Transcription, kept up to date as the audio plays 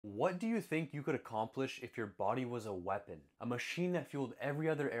What do you think you could accomplish if your body was a weapon? A machine that fueled every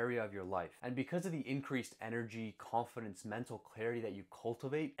other area of your life. And because of the increased energy, confidence, mental clarity that you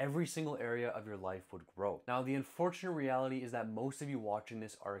cultivate, every single area of your life would grow. Now, the unfortunate reality is that most of you watching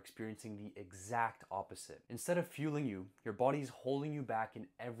this are experiencing the exact opposite. Instead of fueling you, your body is holding you back in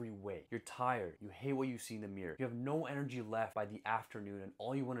every way. You're tired, you hate what you see in the mirror, you have no energy left by the afternoon, and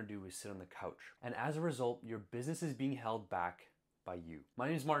all you want to do is sit on the couch. And as a result, your business is being held back by you. My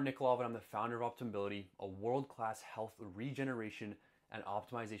name is Martin Nikolov, and I'm the founder of Optimability, a world-class health regeneration and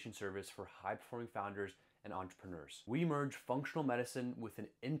optimization service for high-performing founders and entrepreneurs. We merge functional medicine with an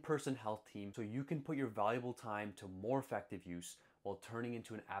in-person health team so you can put your valuable time to more effective use while turning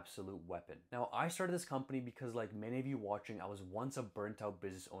into an absolute weapon. Now, I started this company because, like many of you watching, I was once a burnt-out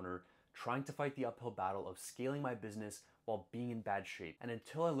business owner trying to fight the uphill battle of scaling my business while being in bad shape. And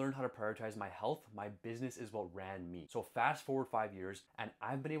until I learned how to prioritize my health, my business is what ran me. So fast forward 5 years, and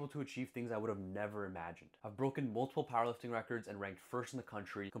I've been able to achieve things I would have never imagined. I've broken multiple powerlifting records and ranked first in the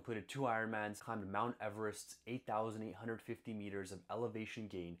country, completed 2 Ironmans, climbed Mount Everest's 8,850 meters of elevation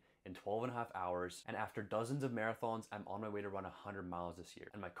gain in 12.5 hours, and after dozens of marathons, I'm on my way to run 100 miles this year.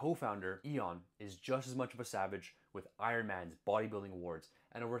 And my co-founder, Eon, is just as much of a savage with Ironmans, bodybuilding awards,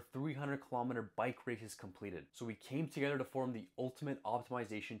 and over 300-kilometer bike races completed. So we came together to form the ultimate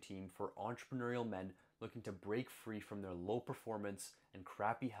optimization team for entrepreneurial men looking to break free from their low performance and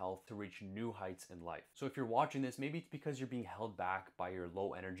crappy health to reach new heights in life. So if you're watching this, maybe it's because you're being held back by your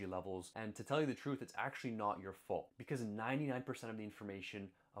low energy levels. And to tell you the truth, it's actually not your fault, because 99% of the information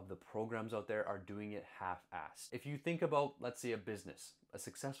of the programs out there are doing it half-assed. If you think about, let's say, a business, a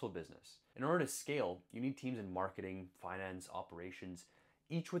successful business, in order to scale, you need teams in marketing, finance, operations,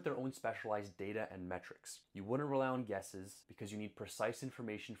 each with their own specialized data and metrics. You wouldn't rely on guesses because you need precise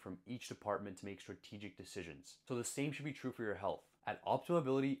information from each department to make strategic decisions. So the same should be true for your health. At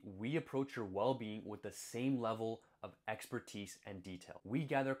Optimability, we approach your well-being with the same level of expertise and detail. We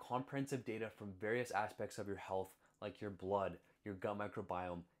gather comprehensive data from various aspects of your health, like your blood, your gut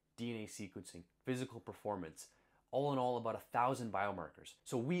microbiome, DNA sequencing, physical performance, all in all about 1,000 biomarkers.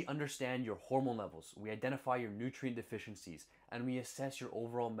 So we understand your hormone levels, we identify your nutrient deficiencies, and we assess your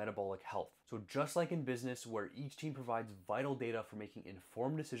overall metabolic health. So just like in business, where each team provides vital data for making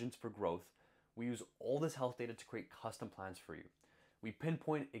informed decisions for growth, we use all this health data to create custom plans for you. We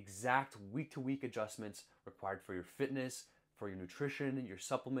pinpoint exact week-to-week adjustments required for your fitness, for your nutrition, your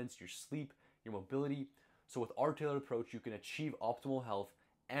supplements, your sleep, your mobility. So with our tailored approach, you can achieve optimal health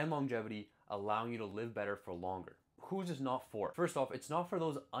and longevity, allowing you to live better for longer. Who's this not for? First off, it's not for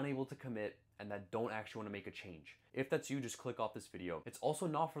those unable to commit and that don't actually want to make a change. If that's you, just click off this video. It's also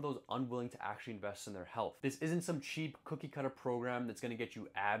not for those unwilling to actually invest in their health. This isn't some cheap cookie cutter program that's gonna get you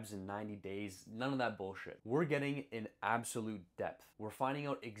abs in 90 days. None of that bullshit. We're getting in absolute depth. We're finding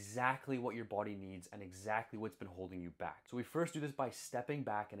out exactly what your body needs and exactly what's been holding you back. So we first do this by stepping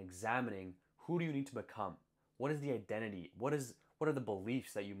back and examining, who do you need to become? What is the identity? What are the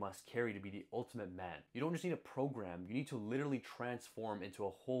beliefs that you must carry to be the ultimate man? You don't just need a program, you need to literally transform into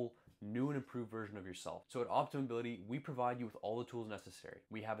a whole new and improved version of yourself. So at Optimability, we provide you with all the tools necessary.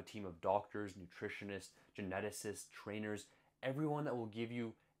 We have a team of doctors, nutritionists, geneticists, trainers, everyone that will give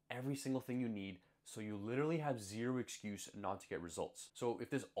you every single thing you need, so you literally have zero excuse not to get results. So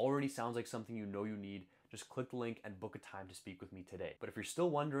if this already sounds like something you know you need, just click the link and book a time to speak with me today. But if you're still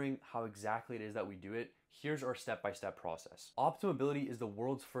wondering how exactly it is that we do it, here's our step-by-step process. Optimability is the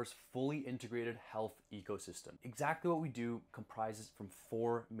world's first fully integrated health ecosystem. Exactly what we do comprises from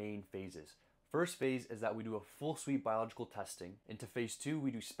 4 main phases. First phase is that we do a full suite biological testing. Into phase 2,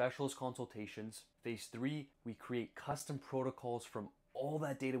 we do specialist consultations. Phase 3, we create custom protocols from all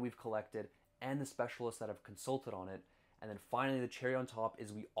that data we've collected and the specialists that have consulted on it. And then finally, the cherry on top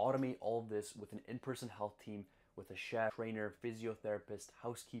is we automate all of this with an in-person health team with a chef, trainer, physiotherapist,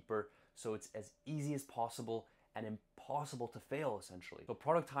 housekeeper, so it's as easy as possible and impossible to fail, essentially. So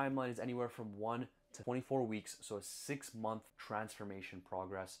product timeline is anywhere from 1 to 24 weeks, so a 6-month transformation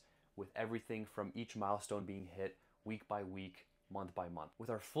progress with everything from each milestone being hit week by week, month by month.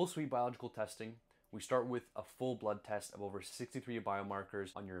 With our full suite biological testing, we start with a full blood test of over 63 biomarkers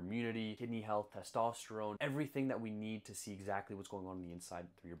on your immunity, kidney health, testosterone, everything that we need to see exactly what's going on the inside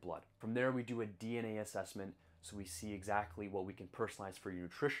through your blood. From there, we do a DNA assessment, so we see exactly what we can personalize for your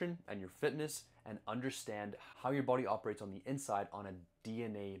nutrition and your fitness and understand how your body operates on the inside on a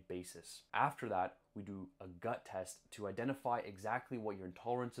DNA basis. After that, we do a gut test to identify exactly what your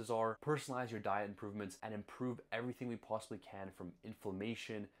intolerances are, personalize your diet improvements, and improve everything we possibly can from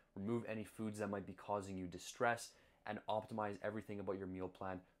inflammation, remove any foods that might be causing you distress, and optimize everything about your meal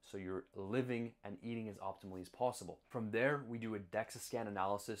plan so you're living and eating as optimally as possible. From there, we do a DEXA scan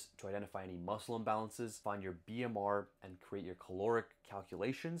analysis to identify any muscle imbalances, find your BMR, and create your caloric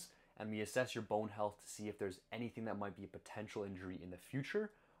calculations. And we assess your bone health to see if there's anything that might be a potential injury in the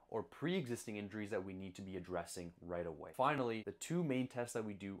future or pre-existing injuries that we need to be addressing right away. Finally, the two main tests that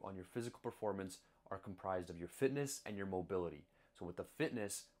we do on your physical performance are comprised of your fitness and your mobility. So with the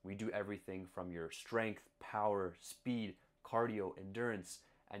fitness, we do everything from your strength, power, speed, cardio, endurance,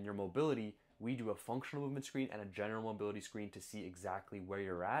 and your mobility, we do a functional movement screen and a general mobility screen to see exactly where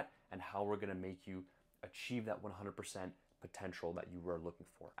you're at and how we're gonna make you achieve that 100% potential that you were looking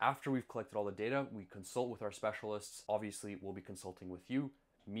for. After we've collected all the data, we consult with our specialists. Obviously, we'll be consulting with you,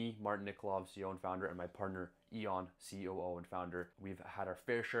 me, Martin Nikolov, CEO and founder, and my partner, Eon, COO and founder. We've had our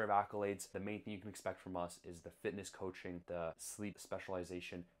fair share of accolades. The main thing you can expect from us is the fitness coaching, the sleep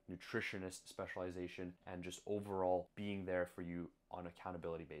specialization, nutritionist specialization, and just overall being there for you on an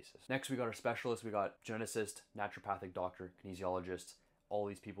accountability basis. Next, we got our specialists. We got geneticist, naturopathic doctor, kinesiologist. All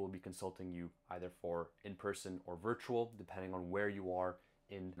these people will be consulting you either for in-person or virtual, depending on where you are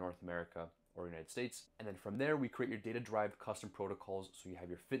in North America or United States. And then from there, we create your data-derived custom protocols. So you have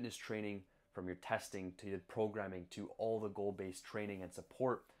your fitness training, from your testing to your programming to all the goal-based training and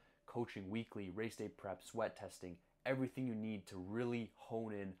support, coaching weekly, race day prep, sweat testing, everything you need to really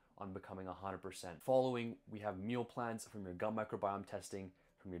hone in on becoming 100%. Following, we have meal plans from your gut microbiome testing,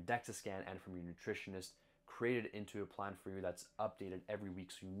 from your DEXA scan, and from your nutritionist, created into a plan for you that's updated every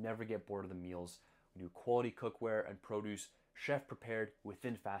week so you never get bored of the meals. We do quality cookware and produce, chef prepared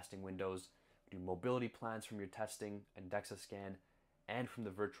within fasting windows. We do mobility plans from your testing and DEXA scan and from the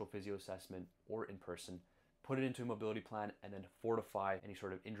virtual physio assessment or in person. Put it into a mobility plan and then fortify any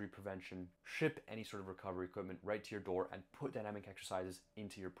sort of injury prevention, ship any sort of recovery equipment right to your door, and put dynamic exercises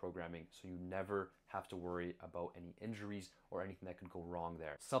into your programming so you never have to worry about any injuries or anything that could go wrong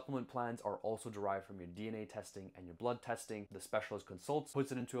there. Supplement plans are also derived from your DNA testing and your blood testing. The specialist consults,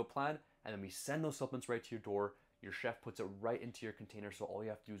 puts it into a plan, and then we send those supplements right to your door. Your chef puts it right into your container, so all you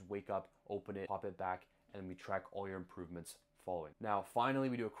have to do is wake up, open it, pop it back, and then we track all your improvements following. Now, finally,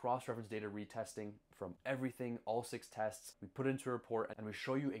 we do a cross-reference data retesting from everything, all 6 tests. We put it into a report and we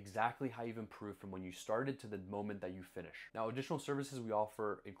show you exactly how you've improved from when you started to the moment that you finish. Now, additional services we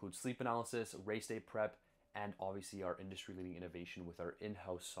offer include sleep analysis, race day prep, and obviously our industry-leading innovation with our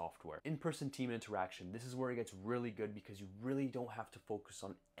in-house software. In-person team interaction. This is where it gets really good because you really don't have to focus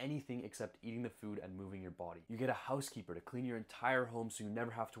on anything except eating the food and moving your body. You get a housekeeper to clean your entire home so you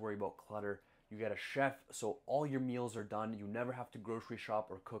never have to worry about clutter. You get a chef so all your meals are done. You never have to grocery shop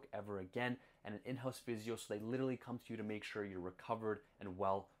or cook ever again. And an in-house physio so they literally come to you to make sure you're recovered and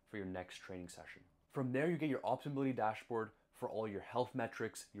well for your next training session. From there, you get your Optimability dashboard for all your health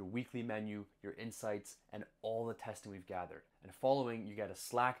metrics, your weekly menu, your insights, and all the testing we've gathered. And following, you get a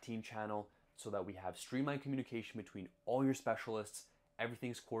Slack team channel so that we have streamlined communication between all your specialists.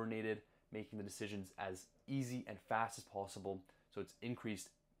 Everything's coordinated, making the decisions as easy and fast as possible. So it's increased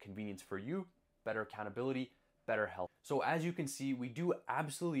convenience for you, better accountability, better health. So as you can see, we do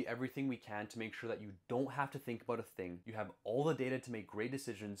absolutely everything we can to make sure that you don't have to think about a thing. You have all the data to make great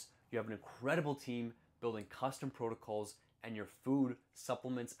decisions. You have an incredible team building custom protocols, and your food,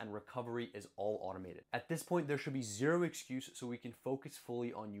 supplements, and recovery is all automated. At this point, there should be zero excuse, so we can focus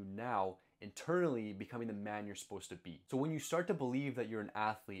fully on you now, internally becoming the man you're supposed to be. So when you start to believe that you're an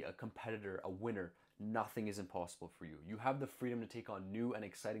athlete, a competitor, a winner, nothing is impossible for you. You have the freedom to take on new and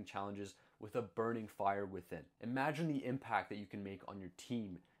exciting challenges with a burning fire within. Imagine the impact that you can make on your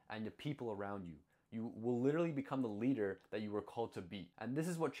team and the people around you. You will literally become the leader that you were called to be. And this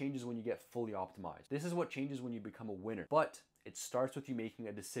is what changes when you get fully optimized. This is what changes when you become a winner. But it starts with you making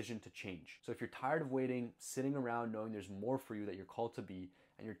a decision to change. So if you're tired of waiting, sitting around knowing there's more for you that you're called to be,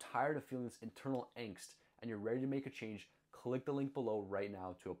 and you're tired of feeling this internal angst, and you're ready to make a change, click the link below right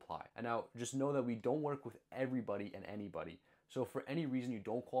now to apply. And now just know that we don't work with everybody and anybody. So if for any reason you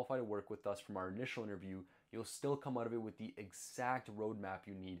don't qualify to work with us from our initial interview, you'll still come out of it with the exact roadmap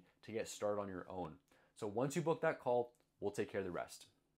you need to get started on your own. So once you book that call, we'll take care of the rest.